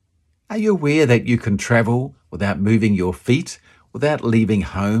Are you aware that you can travel without moving your feet, without leaving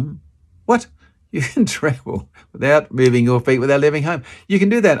home? What? You can travel without moving your feet, without leaving home. You can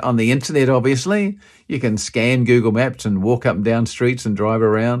do that on the internet, obviously. You can scan Google Maps and walk up and down streets and drive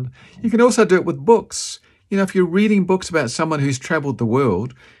around. You can also do it with books. You know, if you're reading books about someone who's traveled the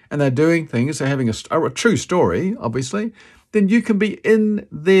world and they're doing things, they're having a true story, obviously, then you can be in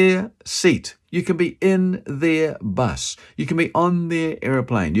their seat. You can be in their bus. You can be on their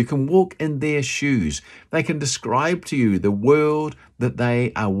airplane. You can walk in their shoes. They can describe to you the world that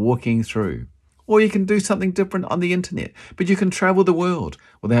they are walking through. Or you can do something different on the internet, but you can travel the world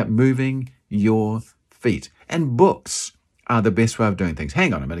without moving your feet. And books are the best way of doing things.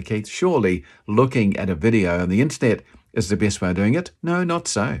 Hang on a minute, Keith. Surely looking at a video on the internet is the best way of doing it? No, not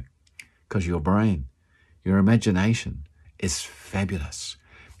so. Because your brain, your imagination is fabulous.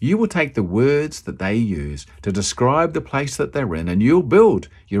 You will take the words that they use to describe the place that they're in, and you'll build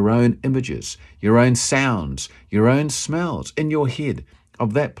your own images, your own sounds, your own smells in your head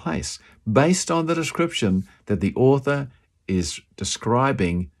of that place based on the description that the author is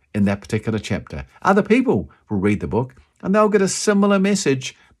describing in that particular chapter. Other people will read the book and they'll get a similar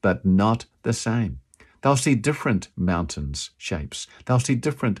message, but not the same. They'll see different mountains shapes. They'll see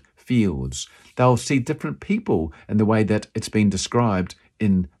different fields. They'll see different people in the way that it's been described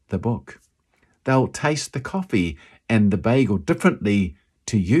in the book. They'll taste the coffee and the bagel differently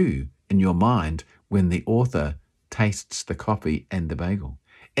to you in your mind when the author tastes the coffee and the bagel.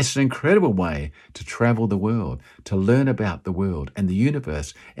 It's an incredible way to travel the world, to learn about the world and the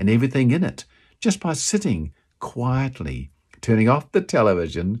universe and everything in it, just by sitting quietly, turning off the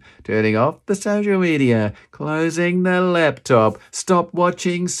television, turning off the social media, closing the laptop, stop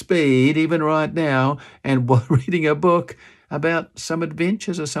watching Speed even right now, and reading a book about some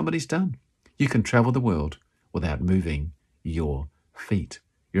adventures that somebody's done. You can travel the world without moving your feet.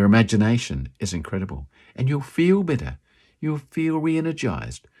 Your imagination is incredible, and you'll feel better. You'll feel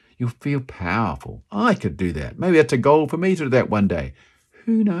re-energized. You'll feel powerful. I could do that. Maybe that's a goal for me to do that one day.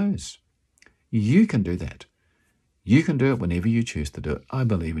 Who knows? You can do that. You can do it whenever you choose to do it. I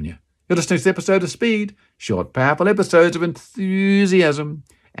believe in you. You're listening to this episode of Speed, short, powerful episodes of enthusiasm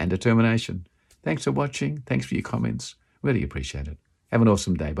and determination. Thanks for watching. Thanks for your comments. Really appreciate it. Have an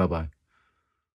awesome day. Bye-bye.